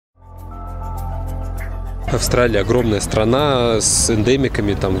Австралия огромная страна с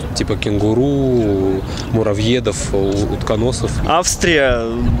эндемиками, там типа кенгуру, муравьедов, утконосов. Австрия,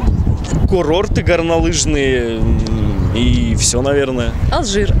 курорты горнолыжные и все, наверное.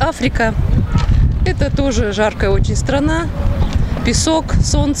 Алжир, Африка. Это тоже жаркая очень страна. Песок,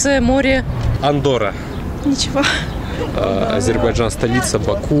 солнце, море. Андорра. Ничего. Азербайджан, столица,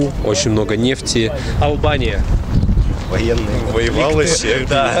 Баку, очень много нефти. Албания. Военные. Воевала всех,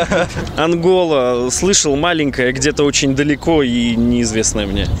 да. Ангола, слышал, маленькая, где-то очень далеко и неизвестная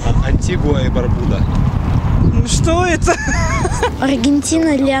мне. Антигуа и Барбуда. Что это?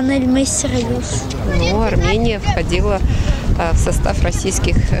 Аргентина, Лионель Месси родился. Ну, Армения входила в состав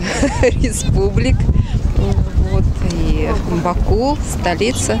российских республик. Вот, и Баку,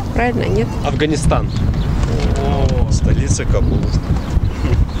 столица, правильно, нет? Афганистан. О, столица Кабул.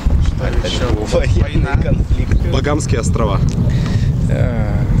 Военный конфликт. Багамские острова.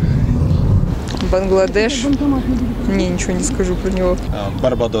 Бангладеш. Не, ничего не скажу про него.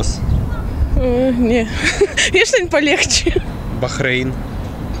 Барбадос. Не. Я что-нибудь полегче. Бахрейн.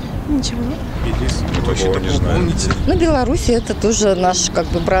 Ничего. Не знаю. Ну, Беларусь это тоже наш как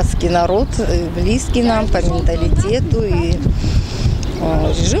бы братский народ, близкий нам по менталитету. И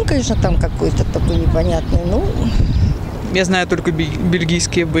режим, конечно, там какой-то такой непонятный. Ну, я знаю только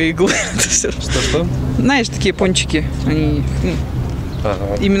бельгийские бейглы. Что? Знаешь, такие пончики. Они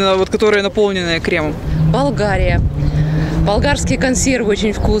именно вот которые наполненные кремом. Болгария. Болгарские консервы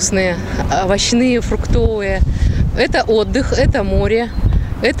очень вкусные. Овощные, фруктовые. Это отдых, это море,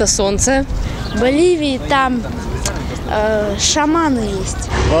 это солнце. В Боливии там шаманы есть.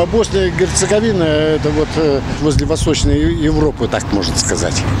 А Босния и Герцеговина, это вот возле Восточной Европы, так можно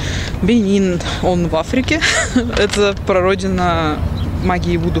сказать. Бенин, он в Африке. Это прародина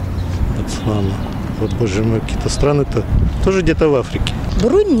магии Вуду. Вот, боже мой, какие-то страны-то тоже где-то в Африке.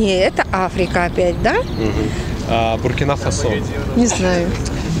 Бруней, это Африка опять, да? Буркина-Фасо. Не знаю.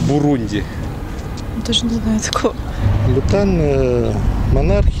 Бурунди. Даже не знаю такого. Бутан,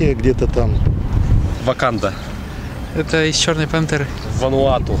 монархия где-то там. Ваканда. Это из «Черной пантеры».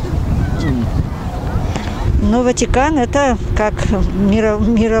 Вануату. Ну, Ватикан – это как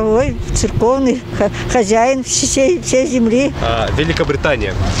мировой церковный хозяин всей земли.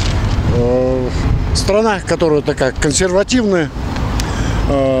 Великобритания. Страна, которая такая консервативная,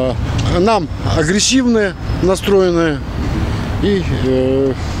 нам агрессивная, настроенная, и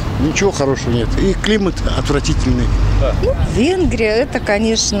ничего хорошего нет. И климат отвратительный. Ну, Венгрия – это,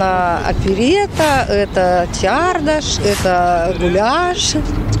 конечно, оперета, это чардаш, это гуляш.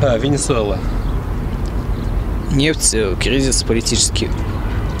 Венесуэла. Нефть, кризис, политические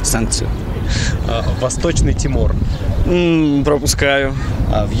санкции. Восточный Тимор. Пропускаю.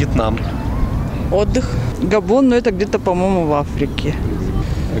 Вьетнам. Отдых. Габон, но это где-то, по-моему, в Африке.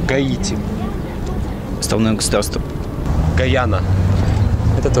 Гаити. Основное государство. Гаяна.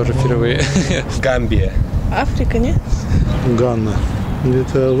 Это тоже впервые. Гамбия. Африка, нет? Ганна.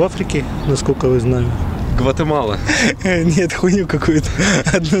 Это в Африке, насколько вы знаете. Гватемала. Нет, хуйню какую-то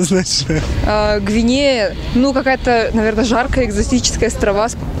однозначно. Гвинея, ну какая-то, наверное, жаркая экзотическая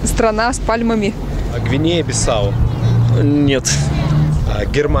страна с пальмами. Гвинея-Бисау. Нет.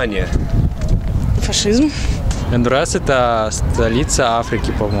 Германия. Фашизм. Гондурас – это столица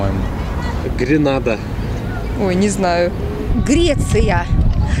Африки, по-моему. Гренада. Ой, не знаю. Греция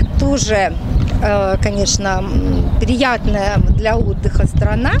тоже, конечно, приятная для отдыха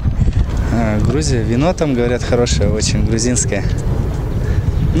страна. Грузия, вино там, говорят, хорошее, очень грузинское.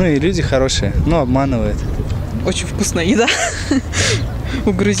 Ну и люди хорошие, но обманывают. Очень вкусная еда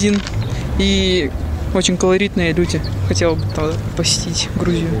у грузин. И очень колоритные люди. Хотела бы посетить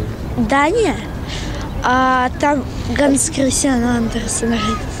Грузию. Дания, а там Ганс Кристиан Андерсен.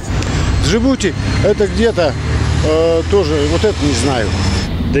 Джибути – это где-то тоже, вот это не знаю.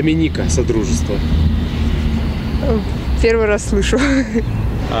 Доминика, Содружество. Первый раз слышу.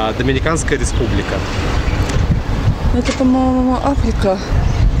 Доминиканская республика. Это, по-моему, Африка.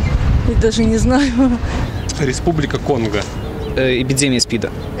 Я даже не знаю. Республика Конго. Эпидемия СПИДа.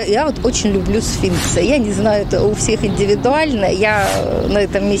 Я вот очень люблю сфинкса. Я не знаю, это у всех индивидуально. Я на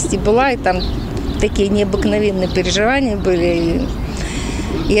этом месте была, и там такие необыкновенные переживания были.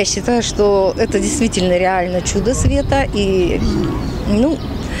 И я считаю, что это действительно реально чудо света. И, ну,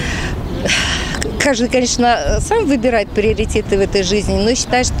 каждый, конечно, сам выбирает приоритеты в этой жизни, но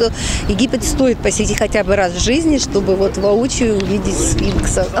считаю, что Египет стоит посетить хотя бы раз в жизни, чтобы вот воочию увидеть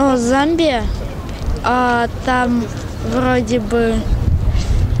сфинкса. Замбия, там вроде бы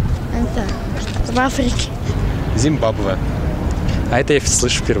это в Африке. Зимбабве. А это я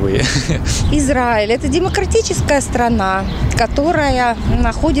слышу впервые. Израиль – это демократическая страна, которая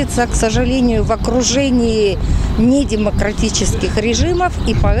находится, к сожалению, в окружении недемократических режимов,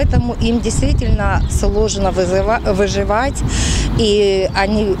 и поэтому им действительно сложно выживать, и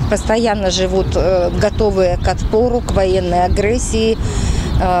они постоянно живут готовые к отпору, к военной агрессии.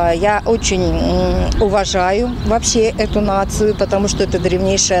 Я очень уважаю вообще эту нацию, потому что это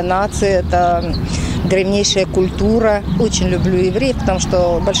древнейшая нация, это древнейшая культура. Очень люблю евреев, потому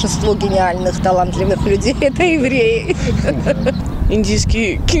что большинство гениальных, талантливых людей – это евреи.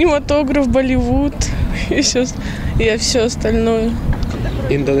 Индийский кинематограф, Болливуд и все остальное.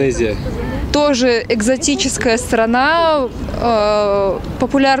 Индонезия. Тоже экзотическая страна,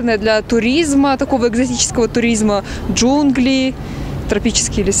 популярная для туризма, такого экзотического туризма, джунгли,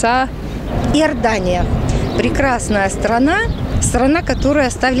 тропические леса. Иордания. Прекрасная страна. Страна, которая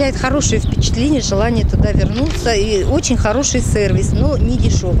оставляет хорошее впечатление, желание туда вернуться. И очень хороший сервис, но не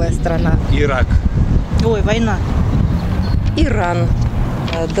дешевая страна. Ирак. Ой, война. Иран.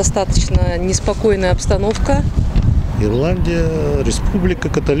 Достаточно неспокойная обстановка. Ирландия, республика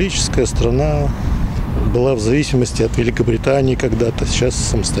католическая страна, была в зависимости от Великобритании когда-то, сейчас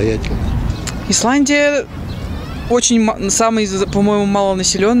самостоятельно. Исландия самый, по-моему,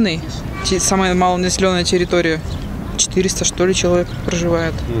 малонаселенный, самая малонаселенная территория. 400, что ли, человек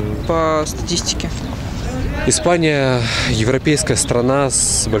проживает по статистике. Испания – европейская страна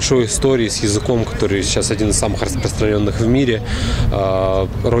с большой историей, с языком, который сейчас один из самых распространенных в мире.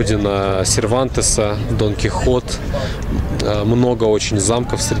 Родина Сервантеса, Дон Кихот, много очень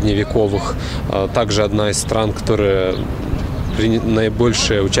замков средневековых. Также одна из стран, которая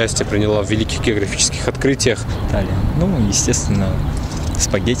наибольшее участие приняла в великих географических открытиях. Италия. Ну, естественно,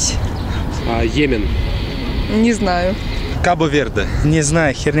 спагетти. Йемен. Не знаю. Кабо-Верде. Не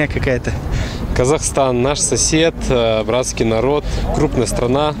знаю, херня какая-то. Казахстан, наш сосед, братский народ, крупная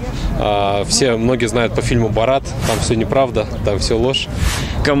страна. Многие знают по фильму «Барат», там все неправда, там все ложь.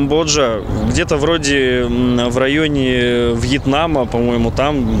 Камбоджа, где-то вроде в районе Вьетнама, по-моему,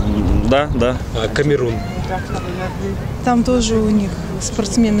 там, да. Камерун. Там тоже у них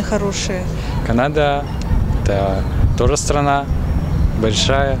спортсмены хорошие. Канада, это тоже страна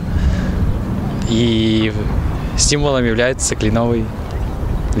большая. И стимулом является кленовый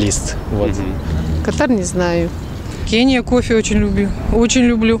лист. Вот. Катар не знаю. Кения, кофе очень люблю. Очень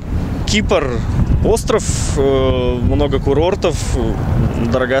люблю. Кипр, остров, много курортов,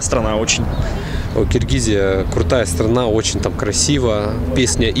 дорогая страна очень. Киргизия крутая страна, очень там красиво.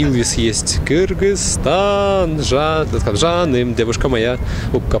 Песня Илвис есть. Кыргызстан, жаным, девушка моя,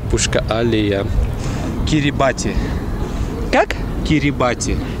 капушка алия. Кирибати. Как?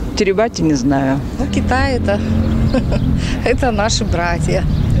 Кирибати. Теребати не знаю. Китай это наши братья.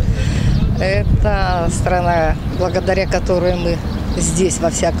 Это страна, благодаря которой мы здесь,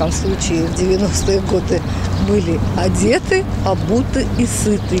 во всяком случае, в 90-е годы были одеты, обуты и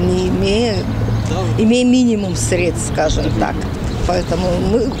сыты, не имея минимум средств, скажем так. Поэтому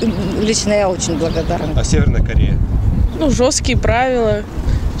лично я очень благодарна. А Северная Корея? Жесткие правила.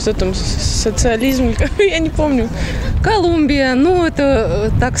 Что там, социализм, я не помню. Колумбия,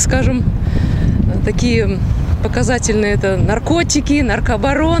 это, так скажем, такие показательные, это наркотики,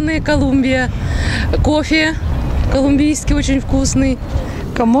 наркообороны, Колумбия, кофе колумбийский очень вкусный.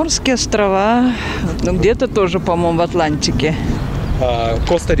 Коморские острова, где-то тоже, по-моему, в Атлантике.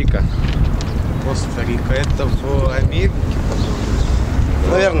 Коста-Рика. Коста-Рика, это в Америке,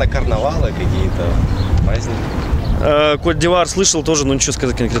 наверное, карнавалы какие-то, праздники. Кот-д'Ивуар слышал тоже, но ничего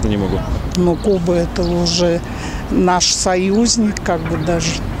сказать конкретно не могу. Куба это уже наш союзник, как бы даже.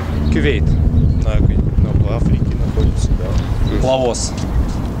 Кувейт. В Африке находится, да. Лаос.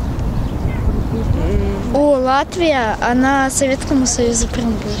 Латвия, она Советскому Союзу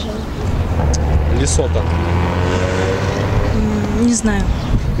принадлежала. Лесото. Не знаю.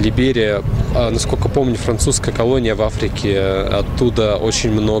 Либерия, насколько помню, французская колония в Африке. Оттуда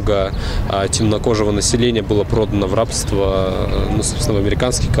очень много темнокожего населения было продано в рабство, собственно, в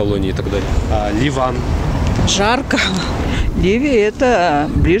американские колонии и так далее. Ливан. Жарко. Ливия – это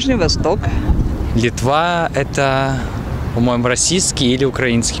Ближний Восток. Литва – это, по-моему, российский или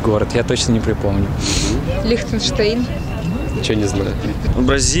украинский город, я точно не припомню. Лихтенштейн. Ничего не знаю.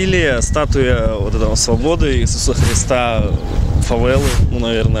 Бразилия, статуя вот этого свободы, Иисуса Христа, фавелы,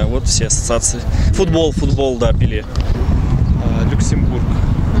 наверное, вот все ассоциации. Футбол, да, Пеле. Люксембург.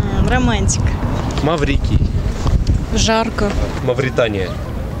 Романтика. Маврикий. Жарко. Мавритания.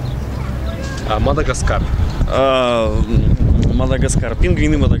 Мадагаскар. Мадагаскар.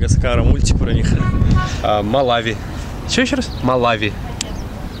 Пингвины Мадагаскара, мультик про них. Малави. Что еще раз? Малави.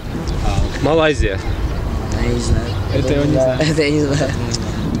 Малайзия. Я не знаю. Это я не знаю. Это я не знаю.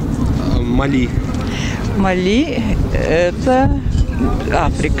 Мали. Мали – это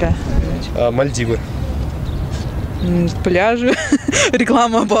Африка. Мальдивы. Пляжи,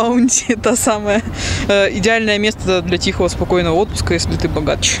 реклама Баунти, та самая. Идеальное место для тихого, спокойного отпуска, если ты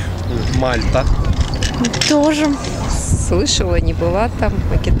богач. Мальта. Тоже. Слышала, не была там.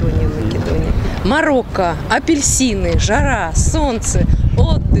 Македония. Марокко, апельсины, жара, солнце,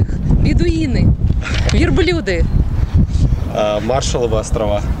 отдых, бедуины, верблюды. Маршалловы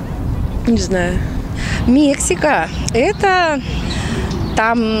острова. Не знаю. Мексика. Это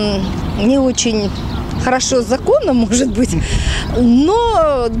там не очень хорошо с законом, может быть,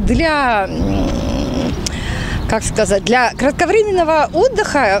 но для, как сказать, для кратковременного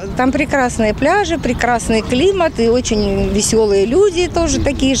отдыха там прекрасные пляжи, прекрасный климат и очень веселые люди, тоже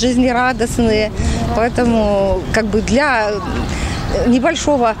такие жизнерадостные. Поэтому как бы для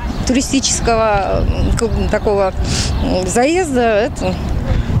небольшого туристического такого заезда это...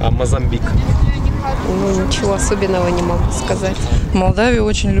 Мозамбик. Ну, ничего особенного не могу сказать. Молдавию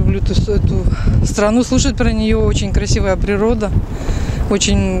очень люблю эту страну, слушать про нее, очень красивая природа,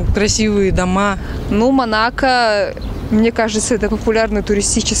 очень красивые дома. Ну, Монако, мне кажется, это популярное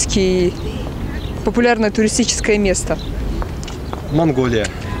туристическое место. Монголия.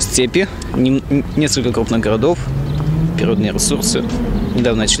 Степи, несколько крупных городов, природные ресурсы.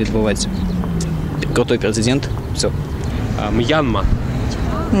 Недавно начали добывать. Крутой президент. Все. Мьянма.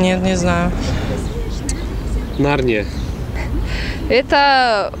 Нет, не знаю. Нарния.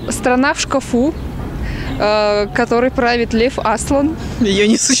 Это страна в шкафу, которой правит Лев Аслан. Ее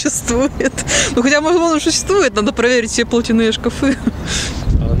не существует. Ну, хотя, может, он существует, надо проверить все платяные шкафы.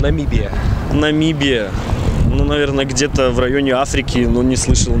 Намибия. Намибия. Ну, наверное, где-то в районе Африки, но не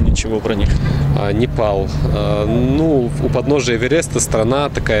слышал ничего про них. Непал. Ну, у подножия Эвереста страна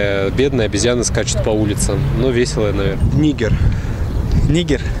такая бедная, обезьяны скачут по улицам. Но веселая, наверное. Нигер.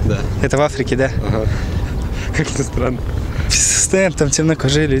 Нигер? Да. Это в Африке, да? Ага. Как-то странно. Знаем, там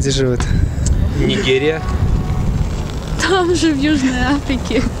темнокожие люди живут. Нигерия. Там же в Южной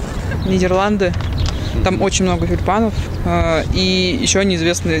Африке. Нидерланды. Там очень много тюльпанов. И еще они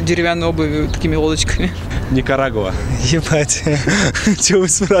известны деревянной обувью, такими лодочками. Никарагуа. Ебать. Чего вы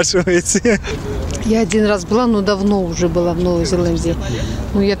спрашиваете? Я один раз была, но давно уже была в Новой Зеландии.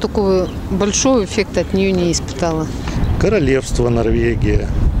 Но я такого большого эффекта от нее не испытала. Королевство Норвегия.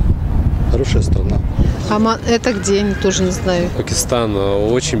 Хорошая страна. А это где? Я тоже не знаю. Пакистан.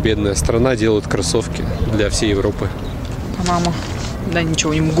 Очень бедная страна, делают кроссовки для всей Европы. Мама. Да,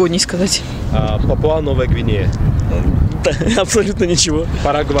 ничего не могу не сказать. Папуа Новая Гвинея. Да, абсолютно ничего.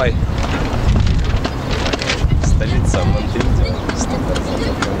 Парагвай. Столица Монтевидео.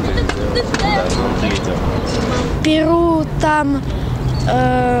 Перу, там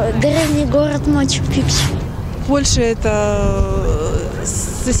древний город Мачу-Пикчу. Польша – это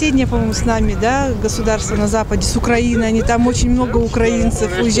соседнее, по-моему, с нами, да, государство на западе, с Украиной. Они там очень много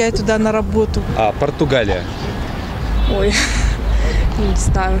украинцев уезжают туда на работу. Португалия. Ой, не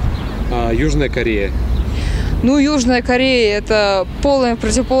знаю. Южная Корея. Ну, Южная Корея – это полная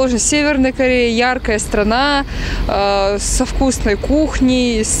противоположность Северной Корее, яркая страна со вкусной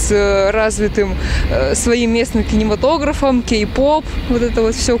кухней, с развитым своим местным кинематографом, кей-поп, вот это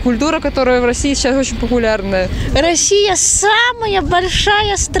вот все, культура, которая в России сейчас очень популярная. Россия самая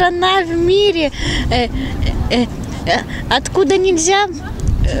большая страна в мире, откуда нельзя...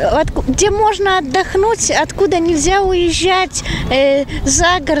 где можно отдохнуть, откуда нельзя уезжать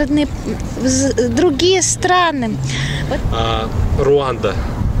загородные, в другие страны. Руанда.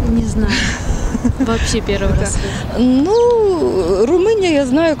 Не знаю. Вообще первый раз. Ну, Румыния, я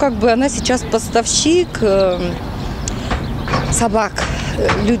знаю, как бы она сейчас поставщик собак.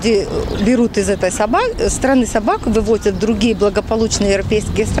 Люди берут из этой страны собак, вывозят в другие благополучные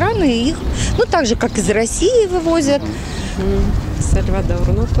европейские страны, и их, ну, так же, как из России вывозят. Сальвадор,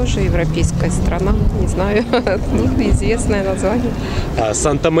 ну, тоже европейская страна, не знаю, известное название.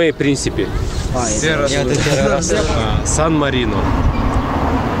 Санта-Ме и Принсипи. Сан-Марино.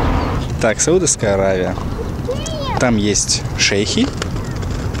 Так, Саудовская Аравия. Там есть шейхи.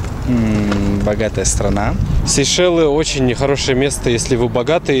 Богатая страна. Сейшелы очень хорошее место, если вы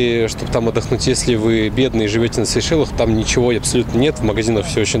богатый, чтобы там отдохнуть. Если вы бедный и живете на Сейшелах, там ничего абсолютно нет. В магазинах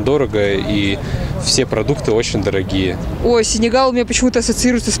все очень дорого, и все продукты очень дорогие. Ой, Сенегал у меня почему-то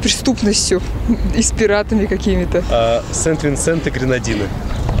ассоциируется с преступностью и с пиратами какими-то. Сент-Винсент и Гренадины.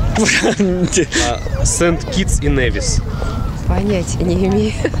 Сент-Китс и Невис. Понятия не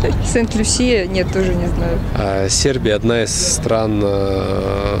имею. Сент-Люсия? Нет, тоже не знаю. Сербия – одна из стран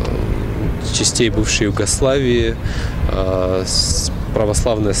частей бывшей Югославии,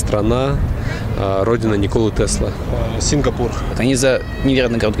 православная страна, родина Николы Теслы. Сингапур. Они за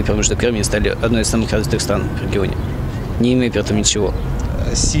невероятно короткий промежуток времени стали одной из самых развитых стран в регионе, не имея при этом ничего.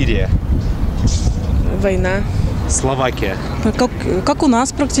 Сирия. Война. Словакия. Как у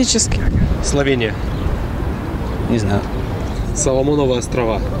нас практически. Словения. Не знаю. Соломоновы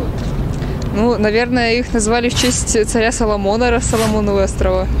острова. Ну, наверное, их назвали в честь царя Соломона, Соломоновы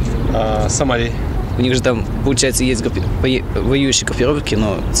острова. Сомали. У них же там, получается, есть воюющие группировки,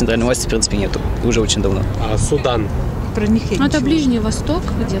 но центральной власти, в принципе, нету. Уже очень давно. Судан. Про них я это Ближний Восток,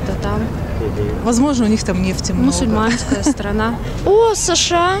 где-то там. Возможно, у них там нефти много. Мусульманская страна. О,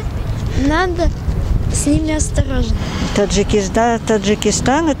 США. Надо с ними осторожно.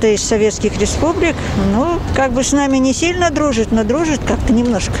 Таджикистан, это из советских республик. Ну, как бы с нами не сильно дружит, но дружит как-то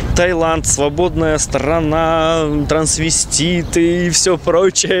немножко. Таиланд, свободная страна, трансвеститы и все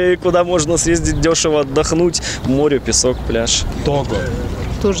прочее, куда можно съездить дешево отдохнуть. Море, песок, пляж. Того.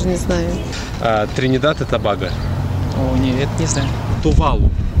 Тоже не знаю. Тринидад и Тобаго. О, нет, не знаю. Тувалу.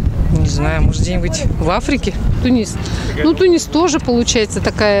 Не знаю, может, где-нибудь в Африке? Тунис. Ну, Тунис тоже, получается,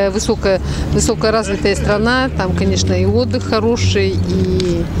 такая высокоразвитая страна. Там, конечно, и отдых хороший,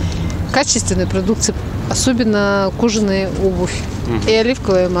 и качественная продукция, особенно кожаная обувь и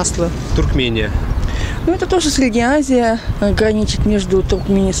оливковое масло. Туркмения. Ну, это тоже Средняя Азия, граничит между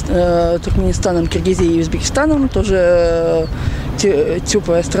Туркменистаном, Киргизией и Узбекистаном, тоже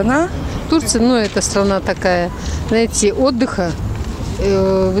теплая страна. Турция, ну, это страна такая, знаете, отдыха,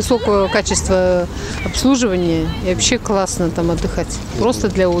 высокого качества обслуживания, и вообще классно там отдыхать, просто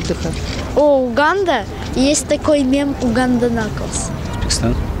для отдыха. О, Уганда. Есть такой мем «Уганда Наклс».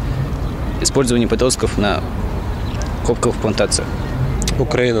 Узбекистан. Использование подростков на хлопковых плантациях.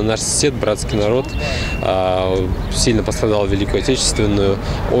 Украина, наш сосед, братский народ, сильно пострадал в Великую Отечественную,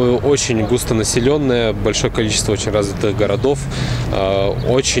 очень густонаселенная, большое количество очень развитых городов,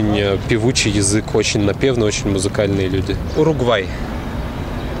 очень певучий язык, очень напевный, очень музыкальные люди. Уругвай.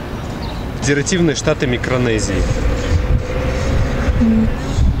 Федеративные штаты Микронезии.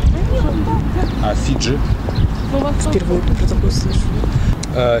 Фиджи. Впервые про такое слышу.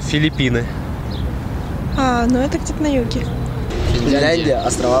 Филиппины. Ну это где-то на юге. Финляндия,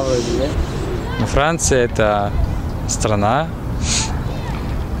 острова вроде, да? Франция – это страна,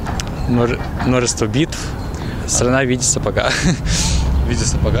 множество битв, страна в виде сапога. В виде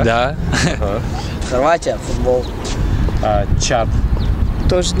сапога? Да. Хорватия, футбол. Чад.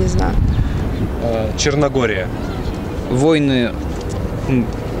 Тоже не знаю. Черногория. Войны,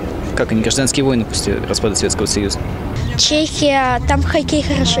 как они, гражданские войны после распада Советского Союза. Чехия, там в хоккей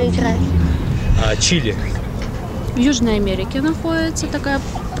хорошо играют. Чили. В Южной Америке находится такая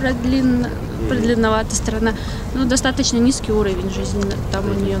продлинноватая страна. Ну, достаточно низкий уровень жизни там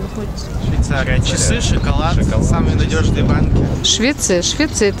у нее находится. Швейцария. Часы, шоколад, самые надежные банки. Швеция,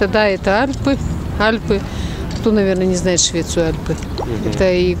 это да, это Альпы. Кто, наверное, не знает Швецию, Альпы. Это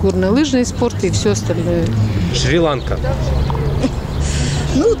и горнолыжный спорт, и все остальное. Шри-Ланка.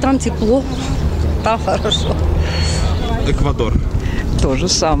 Ну, там тепло, там хорошо. Эквадор. То же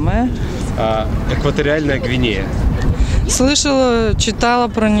самое. Экваториальная Гвинея. Слышала, читала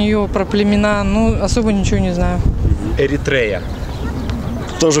про нее, про племена, ну, особо ничего не знаю. Эритрея.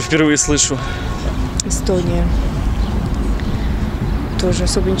 Тоже впервые слышу. Эстония. Тоже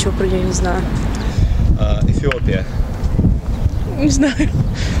особо ничего про нее не знаю. Эфиопия. Не знаю.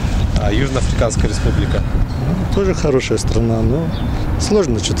 Южноафриканская республика. Тоже хорошая страна, но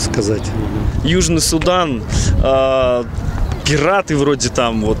сложно что-то сказать. Южный Судан. Пираты вроде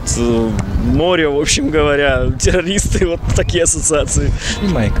там, вот море, в общем говоря, террористы, вот такие ассоциации.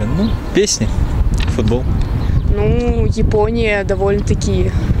 Ямайка, ну, песни, футбол. Ну, Япония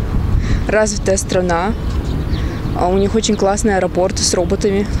довольно-таки развитая страна. У них очень классные аэропорты с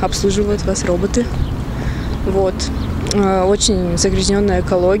роботами, обслуживают вас роботы. Вот. Очень загрязненная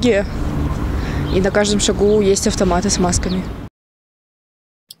экология. И на каждом шагу есть автоматы с масками.